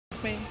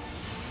spray.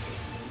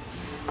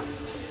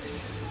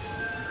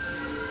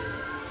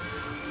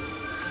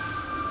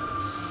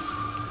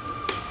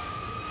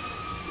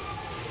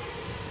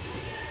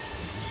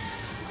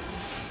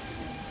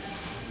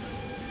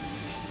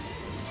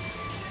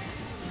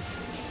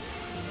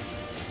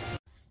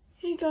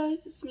 Hey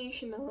guys, it's me,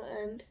 Shamela,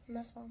 and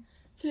Muscle.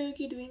 today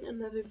we're doing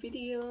another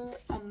video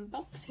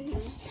unboxing.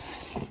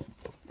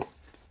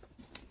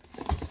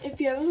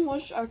 If you haven't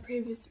watched our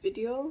previous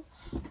video,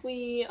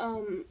 we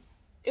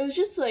it was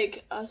just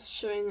like us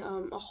showing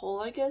a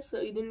haul, I guess,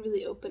 but we didn't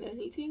really open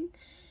anything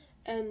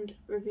and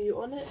review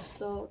on it.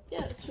 So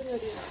yeah, that's what we're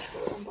doing now.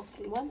 We're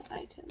unboxing one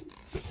item.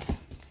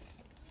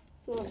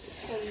 So let's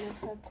start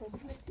with of course.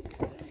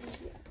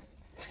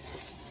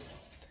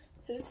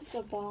 So this is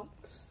the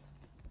box.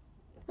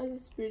 It has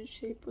this weird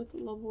shape with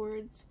love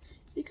words.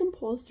 You can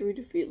pause to read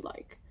if you'd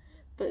like,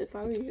 but if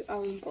I were you, I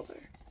wouldn't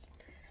bother.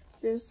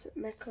 There's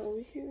MFK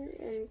over here,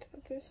 and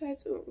other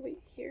sides. Oh wait,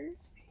 here.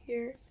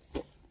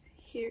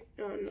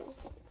 Oh no.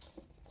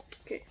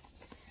 Okay,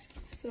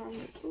 so I'm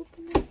gonna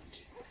open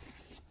it.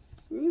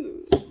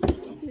 Ooh,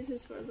 this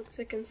is what it looks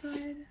like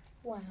inside.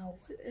 Wow.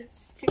 It's a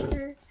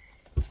sticker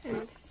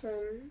and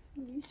some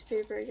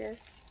newspaper, I guess.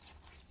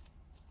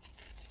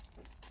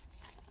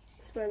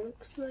 This is what it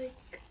looks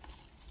like.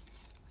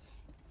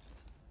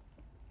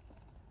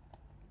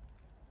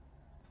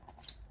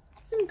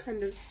 I can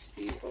kind of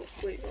see. Oh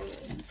wait, hold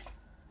on.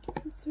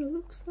 That's what it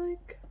looks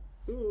like.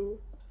 Ooh,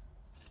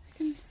 I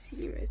can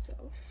see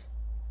myself.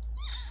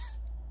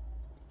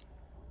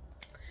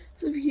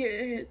 So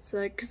here it's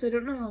like, because I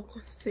don't know how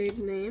to say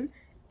the name,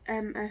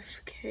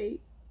 MFK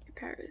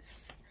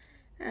Paris,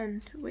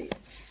 and wait,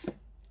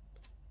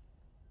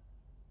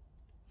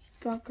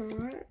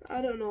 Baccarat.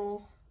 I don't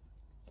know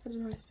how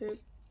to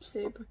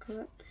say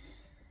Baccarat.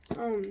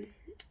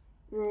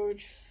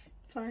 Rouge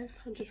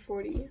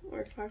 540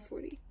 or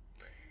 540.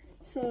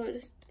 So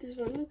this is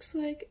what it looks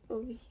like.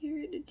 Over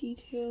here, the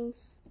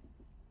details.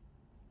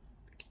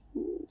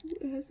 Ooh,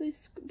 it has like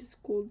this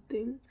gold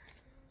thing.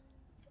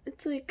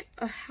 It's like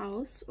a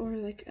house or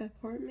like an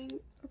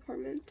apartment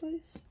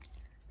place.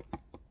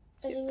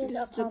 I think it's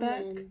this is the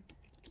back. apartment.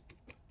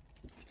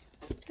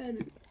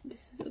 And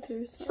this is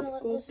other So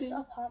gold this thing. is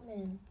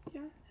apartment.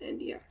 Yeah, and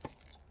yeah.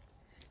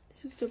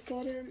 This is the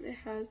bottom. It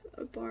has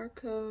a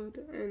barcode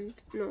and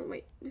no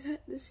wait. This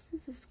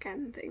is a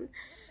scan thing.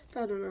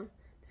 I don't know.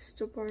 This is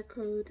the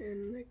barcode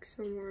and like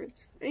some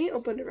words. I need to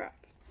open the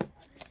wrap.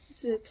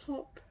 This is the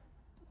top.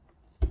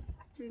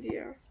 And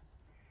yeah.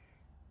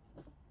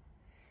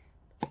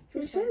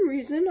 For some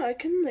reason, I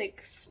can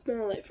like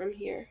smell it from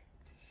here.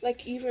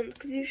 Like even,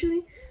 because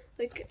usually,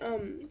 like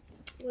when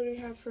we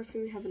have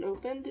perfume we haven't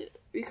opened,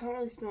 we can't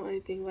really smell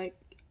anything like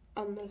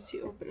unless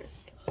you open it.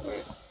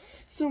 Right.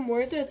 So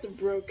more that it's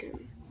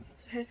broken.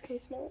 So can you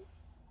smell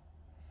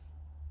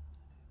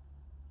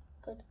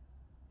it?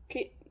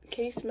 Good.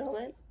 Can you smell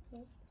it?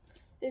 No.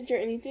 Is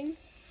there anything?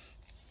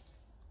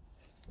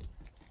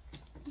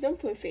 Don't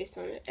put a face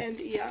on it. And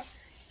yeah,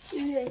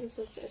 even as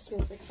it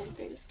smells like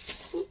something.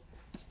 Oop.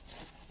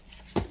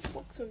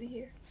 Box over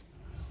here.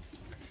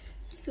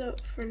 So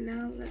for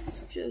now, let's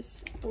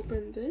just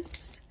open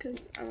this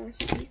because I want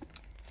to see.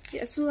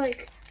 Yeah, so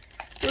like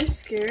we're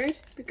scared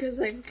because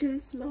like we can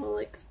smell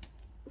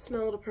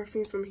the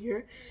perfume from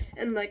here,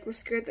 and like we're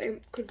scared that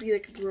it could be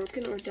like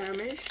broken or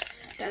damaged.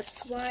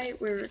 That's why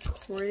we're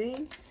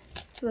recording.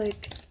 So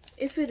like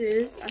if it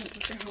is,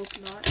 which I hope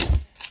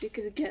not, we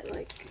could get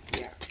like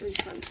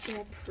refunds to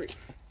have proof.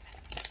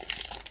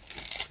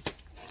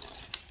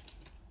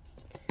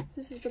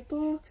 This is the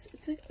box.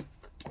 It's like a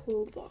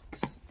cool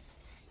box.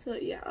 So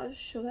yeah, I'll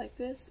just show like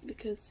this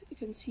because you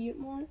can see it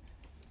more.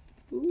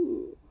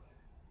 Ooh,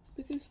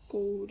 look at this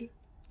gold.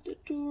 The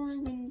door,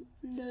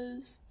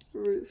 windows,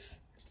 roof.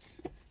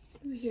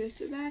 Here's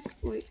the back.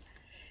 Wait, it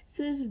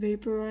says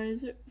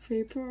vaporizer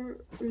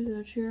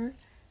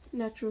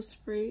natural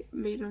spray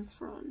made in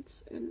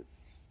France, and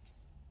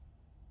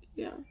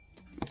yeah,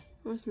 it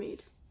was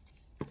made.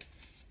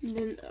 And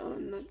then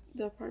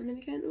the apartment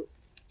again. Oh,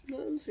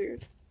 that was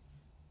weird.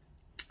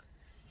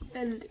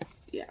 And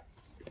yeah,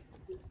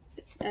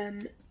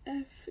 MFK.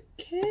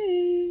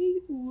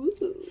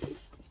 Woo.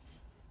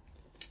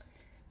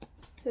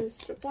 Says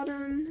the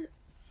bottom.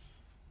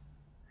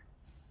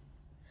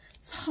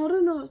 So how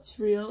to know it's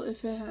real?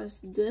 If it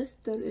has this,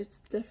 then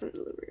it's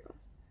definitely real.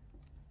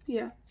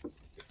 Yeah.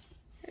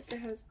 If it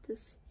has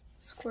this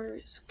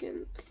square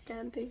scan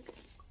thing.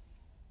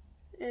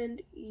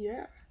 And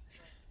yeah.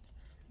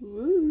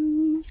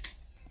 Woo.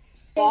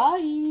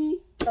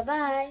 Bye. Bye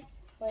bye.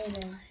 Wait a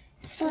minute.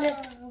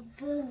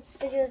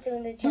 Video's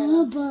doing the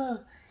channel. No,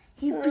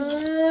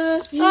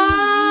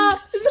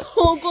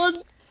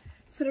 but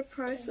so the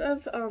price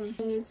of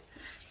is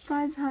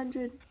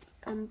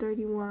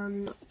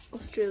 531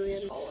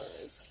 Australian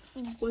dollars,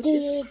 which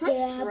is quite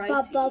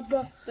pricey,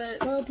 but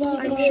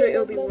I'm sure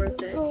it'll be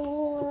worth it.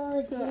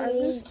 So I'm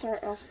gonna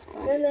start off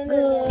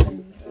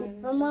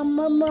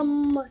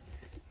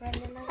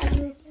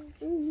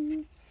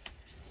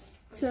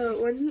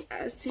so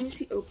as soon as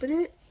you open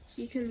it,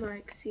 you can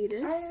like see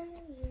this.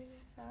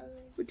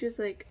 which is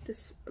like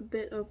this a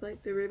bit of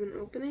like the ribbon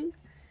opening.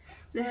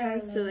 And it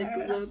has the like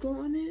logo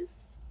on it,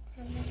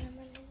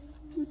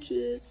 which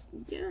is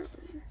yeah.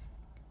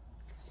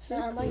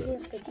 So cool.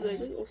 So, like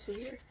also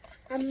here.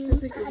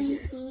 It's like over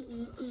here.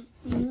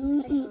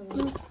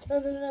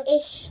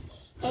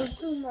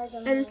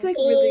 And it's like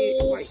really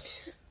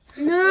white.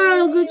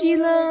 No,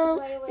 Gugilo!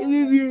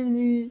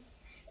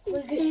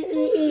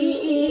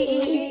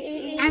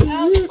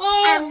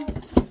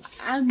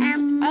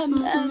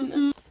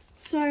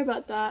 Sorry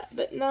about that,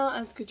 but now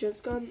as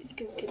Guja's gone, you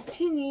can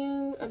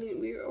continue. I mean,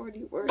 we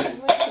already were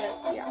anyway,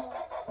 but yeah.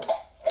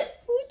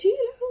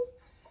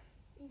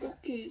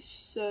 Okay,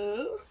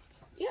 so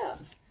yeah.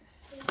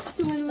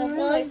 So when we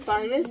were like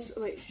buying this,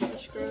 wait,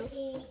 shush girl,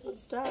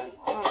 what's that?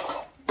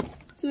 Oh.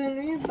 So when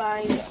we were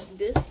buying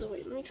this,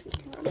 wait, let me turn the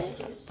camera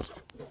on.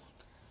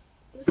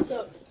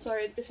 So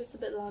sorry if it's a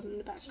bit loud in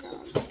the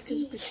background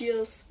because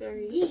Gucci's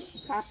very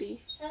happy.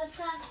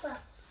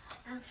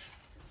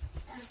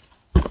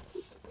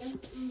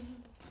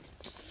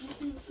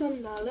 So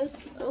now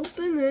let's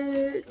open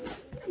it.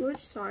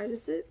 Which side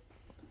is it?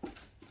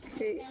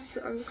 Okay,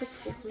 so I'm gonna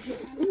go from here.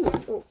 Ooh,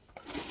 oh,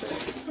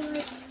 this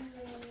side.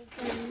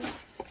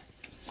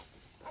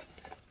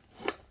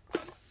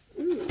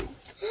 Ooh.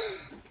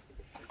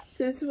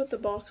 So this is what the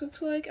box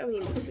looks like. I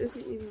mean, this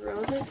isn't even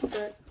relevant,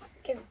 but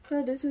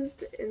so this is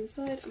the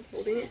inside. I'm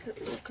holding it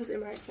because it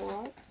might fall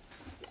out.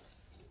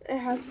 It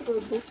has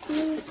the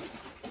booklet.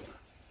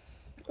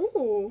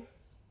 Oh,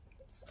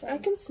 I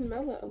can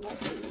smell it a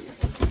lot.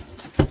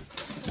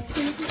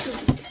 So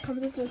it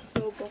comes with this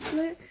little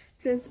booklet. It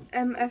says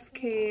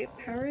MFK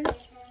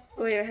Paris.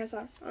 Oh yeah, it has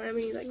that. Let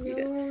me like read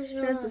it.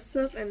 It has the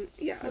stuff and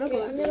yeah, I don't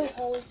I'm gonna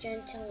hold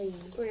gently.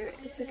 Wait,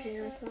 it's okay.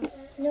 It's not.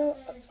 No.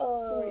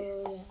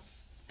 Oh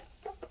yes.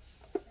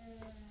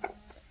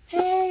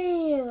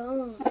 Hey.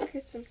 Oh.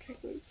 Okay, so I'm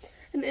checking.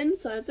 And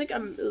inside, it's like a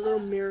little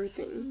mirror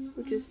thing,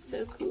 which is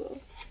so cool.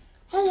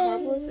 Hello.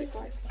 Cardboard's like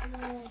wax.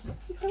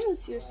 You can't really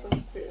see yourself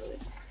clearly.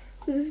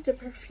 So this is the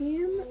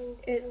perfume.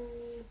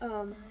 It's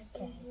how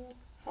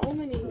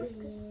many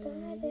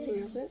things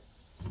is it?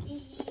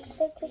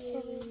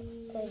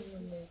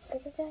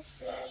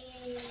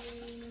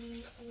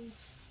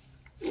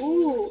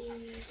 Ooh,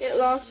 it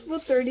lasts for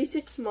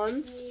 36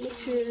 months,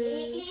 which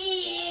is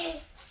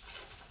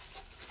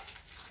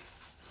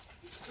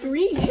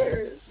 3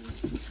 years.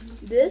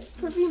 This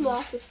perfume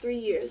lasts for 3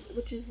 years,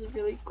 which is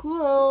really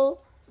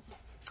cool.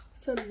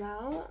 So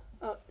now,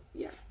 oh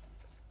yeah.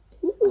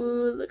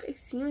 Ooh, look, I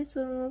see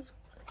myself.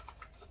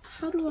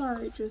 How do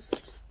I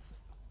just...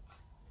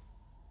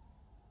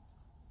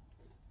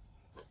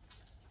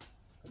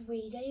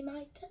 Read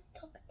my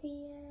TikTok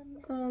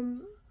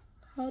DM.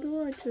 How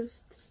do I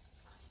just...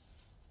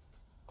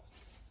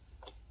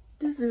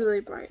 This is really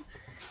bright.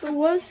 But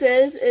what it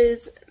says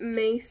is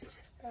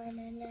Mace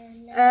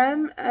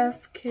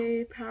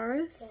MFK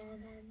Paris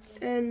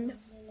and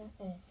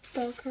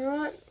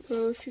Baccarat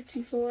Rouge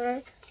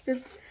 54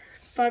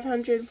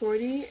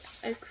 540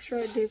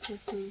 extra day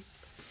perfume.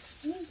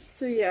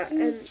 So yeah,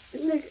 and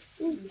it's like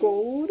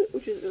gold,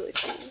 which is really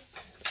cool.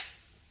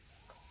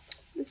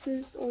 This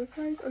is all the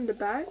sides. On the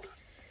back,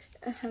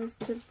 it has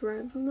the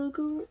brand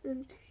logo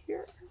in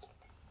here.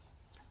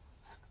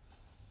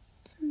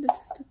 And this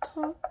is the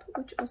top,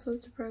 which also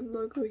has the brand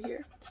logo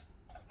here.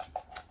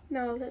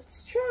 Now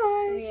let's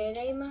try.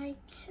 Really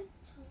might.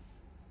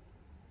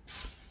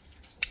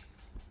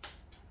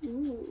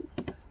 Ooh.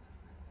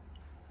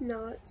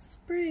 Now let's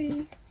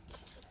spray.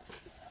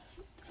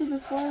 So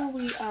before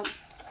we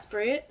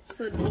spray it,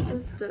 so this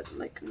is the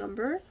like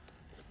number.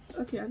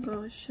 Okay, I'm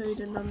gonna show you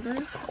the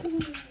number.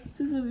 It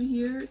says over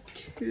here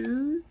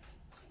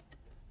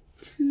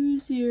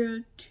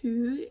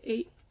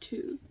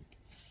 20282.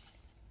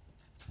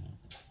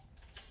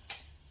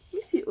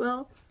 You see,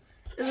 well,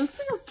 it looks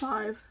like a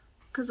 5,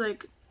 cause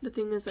like the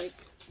thing is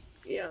like,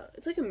 yeah,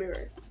 it's like a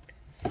mirror.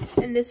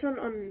 And this one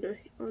on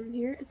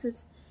here it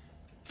says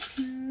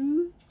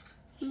 2.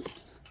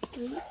 Oops.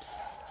 Wait.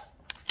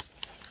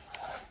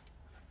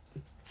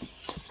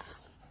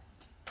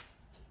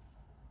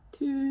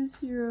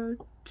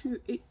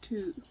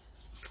 20282.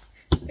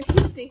 I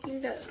keep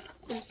thinking that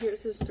in here it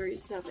says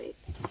 378.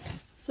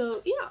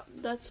 So yeah,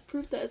 that's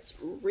proof that it's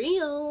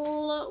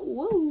real.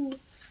 Whoa.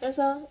 That's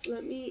all.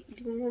 Let me.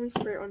 Do you want me to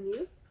spray it on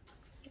you?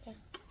 Okay.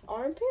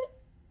 Armpit?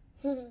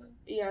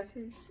 Yeah, I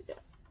can see it.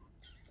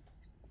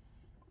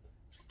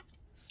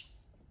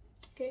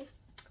 Okay.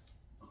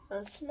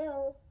 Now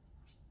smell.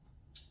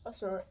 I'll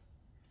smell it.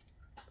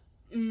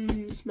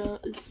 The smell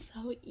is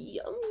so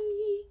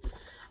yummy.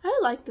 I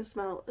like the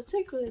smell. It's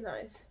like really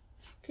nice.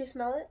 Can you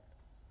smell it?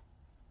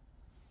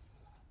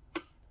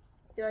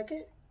 You like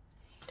it?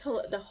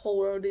 Tell the whole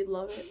world they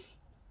love it.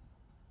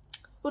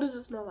 What does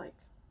it smell like?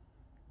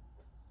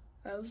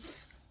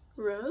 Rose.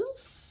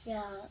 Rose?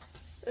 Yeah.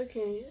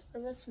 Okay,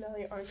 I'm gonna smell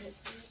your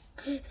armpits.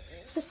 It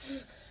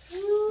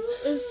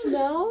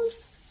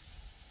smells.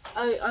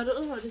 I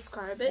don't know how to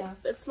describe it. Yeah.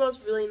 But it smells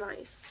really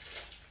nice.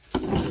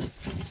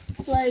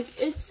 Like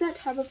it's that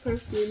type of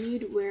perfume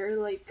you'd wear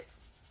like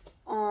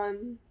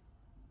on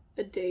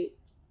a date.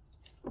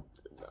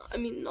 I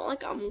mean, not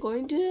like I'm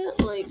going to,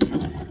 like,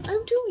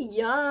 I'm too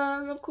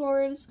young, of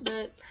course,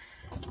 but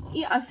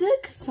yeah, I feel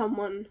like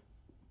someone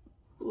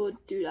would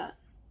do that.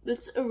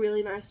 It's a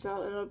really nice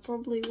smell, and I'll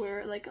probably wear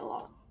it, like, a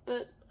lot,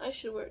 but I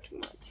should wear it too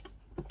much.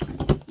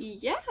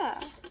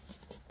 Yeah.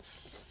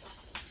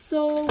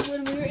 So,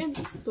 when we were in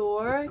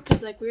store,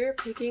 because, like, we were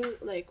picking,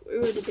 like, we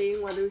were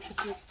debating whether we should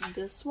pick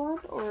this one,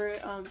 or,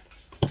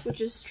 which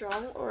is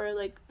strong, or,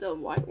 like, the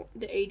white one,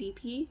 the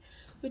ADP,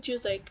 which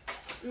is, like,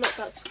 not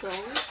that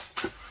strong.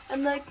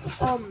 And, like,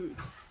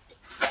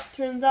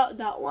 turns out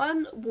that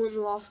one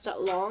wouldn't last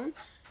that long,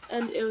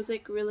 and it was,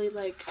 like, really,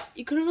 like,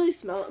 you couldn't really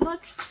smell it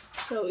much,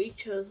 so we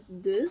chose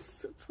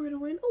this for the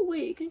win. Oh,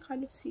 wait, you can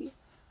kind of see.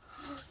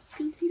 You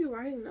can see the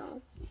writing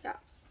now. Yeah.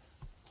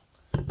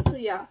 So,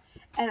 yeah.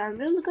 And I'm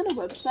gonna look on a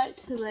website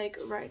to, like,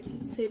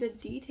 say the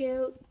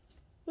details.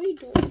 What are you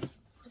doing?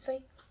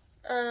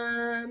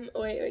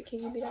 Wait, can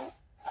you give me that?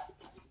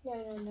 No.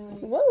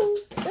 Whoa,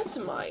 that's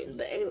mine,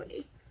 but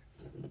anyway.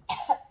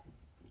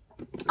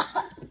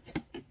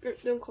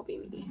 Don't copy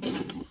me.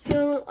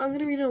 So, I'm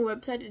gonna read on a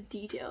website the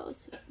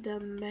details. The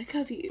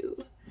MFK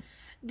view.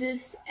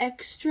 This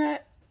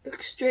extrait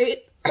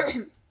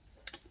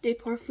de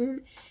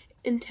Parfum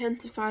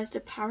intensifies the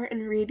power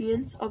and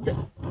radiance of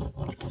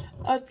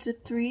the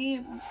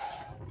 3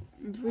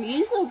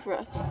 breeze of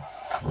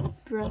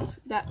breaths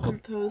that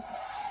compose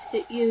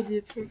the eau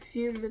de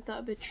perfume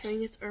without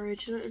betraying its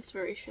original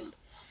inspiration.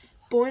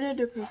 Born of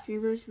the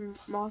perfumer's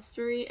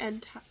mastery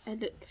and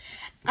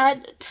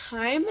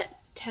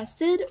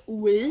time-tested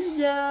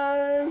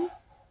wisdom,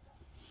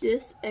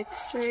 this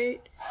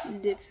extrait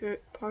de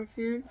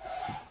Parfum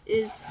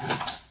is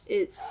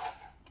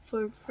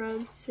for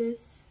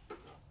Francis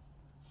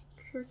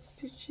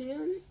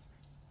Kurkdjian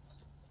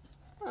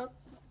a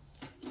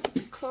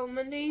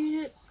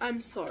culmination.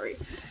 I'm sorry.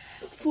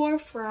 For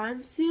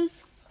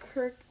Francis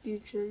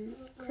Kurkdjian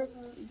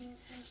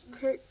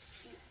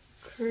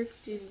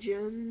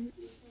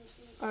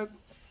a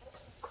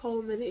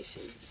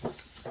culmination.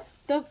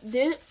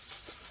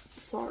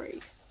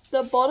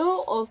 The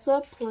bottle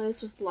also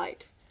plays with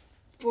light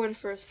for the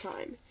first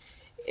time.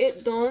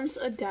 It dons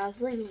a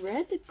dazzling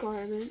red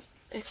garment,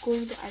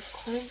 echoing the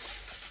iconic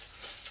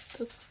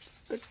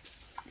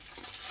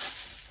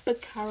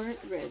Baccarat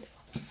red.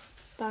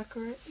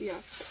 Baccarat,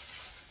 yeah.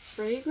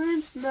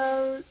 Fragrance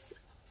notes: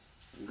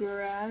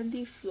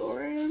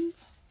 grandiflorum,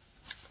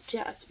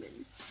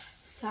 jasmine,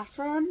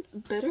 saffron,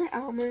 bitter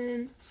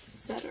almond,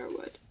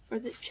 cedarwood, or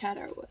is it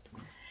cheddarwood?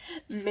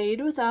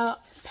 Made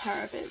without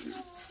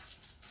parabens.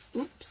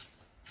 Oops.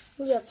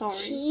 We have sorry.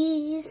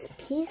 Cheese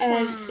pizza.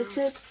 And it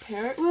says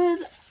pair it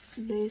with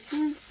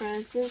Mason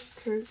Francis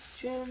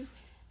Kurkdjian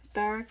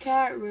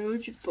Baccarat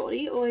Rouge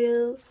body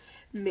oil,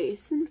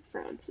 Mason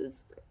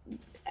Francis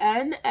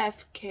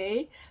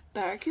MFK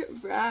Baccarat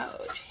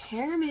Rouge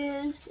hair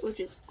mist, which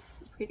is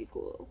pretty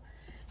cool.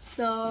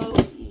 So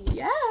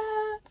yeah.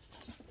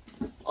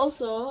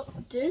 Also,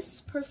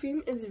 this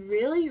perfume is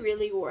really,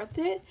 really worth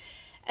it,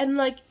 and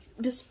like,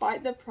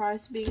 despite the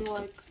price being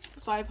like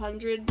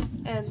 500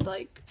 and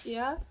like,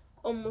 yeah,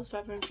 almost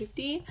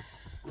 550,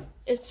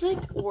 it's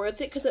like worth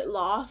it because it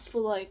lasts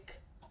for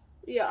like,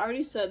 yeah, I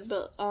already said,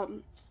 but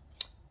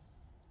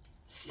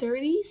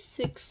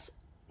 36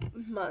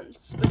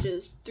 months, which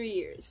is 3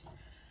 years,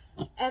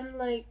 and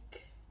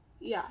like,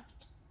 yeah.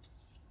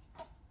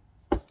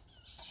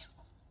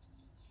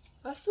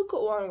 I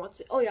forgot what I want to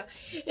say. Oh yeah,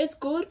 it's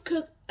good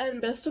because, and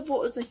best of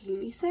all, it's like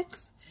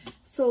unisex.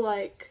 So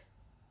like,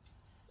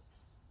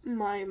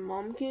 my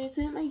mom can use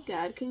it, my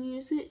dad can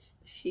use it,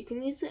 she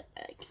can use it,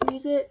 I can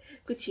use it.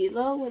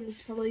 Gucci'lo, when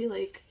he's probably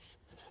like,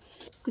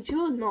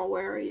 Gucci'lo would not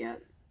wear it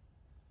yet.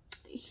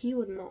 He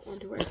would not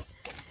want to wear it.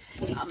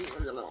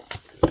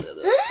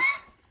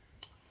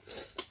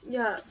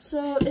 Yeah,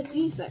 so it's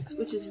unisex,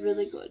 which is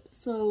really good.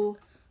 So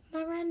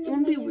it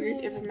wouldn't be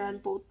weird if a man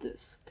bought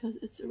this, because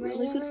it's a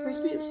really good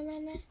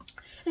perfume.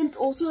 And it's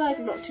also like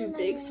not too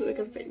big, so it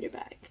can fit in your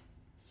bag.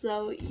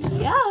 So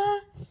yeah,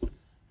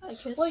 I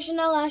guess. Well,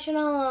 Chanel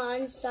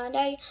on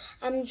Sunday,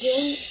 I'm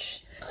doing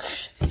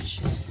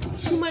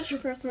too much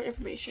personal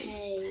information.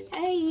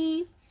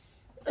 Hey.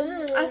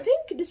 I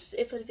think this is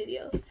it for the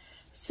video.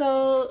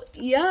 So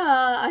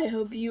yeah, I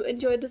hope you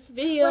enjoyed this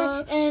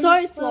video.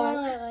 Sorry it's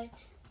long.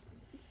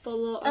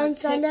 Follow on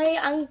Sunday,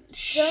 I'm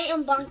doing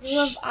unboxing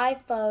of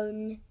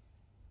iPhone.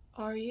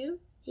 Are you?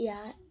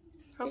 Yeah.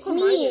 How it's come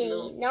me, I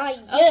didn't know? not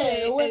you.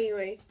 Okay,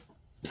 anyway.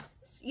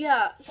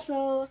 Yeah,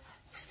 so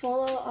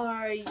follow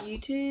our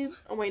YouTube.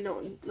 Oh wait, no,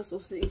 not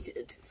supposed to say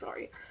it.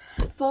 Sorry.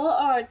 Follow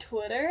our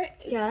Twitter,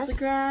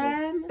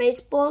 Instagram,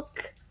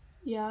 Facebook.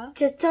 Yeah.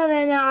 Just tell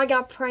them that I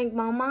got prank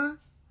mama.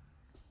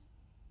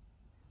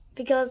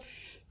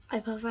 Because I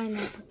put my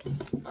notebook.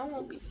 I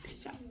won't be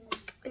pissed out.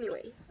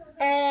 Anyway.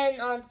 And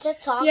on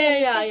TikTok.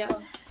 Yeah.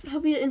 I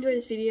hope you enjoyed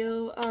this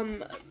video.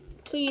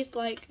 Please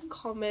like,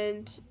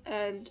 comment,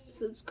 and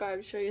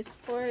subscribe. Show your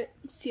support.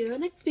 See you in the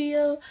next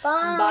video.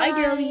 Bye. Bye,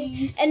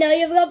 girlies. And now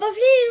you've got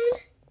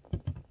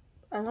perfume.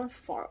 I'm gonna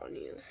fart on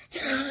you.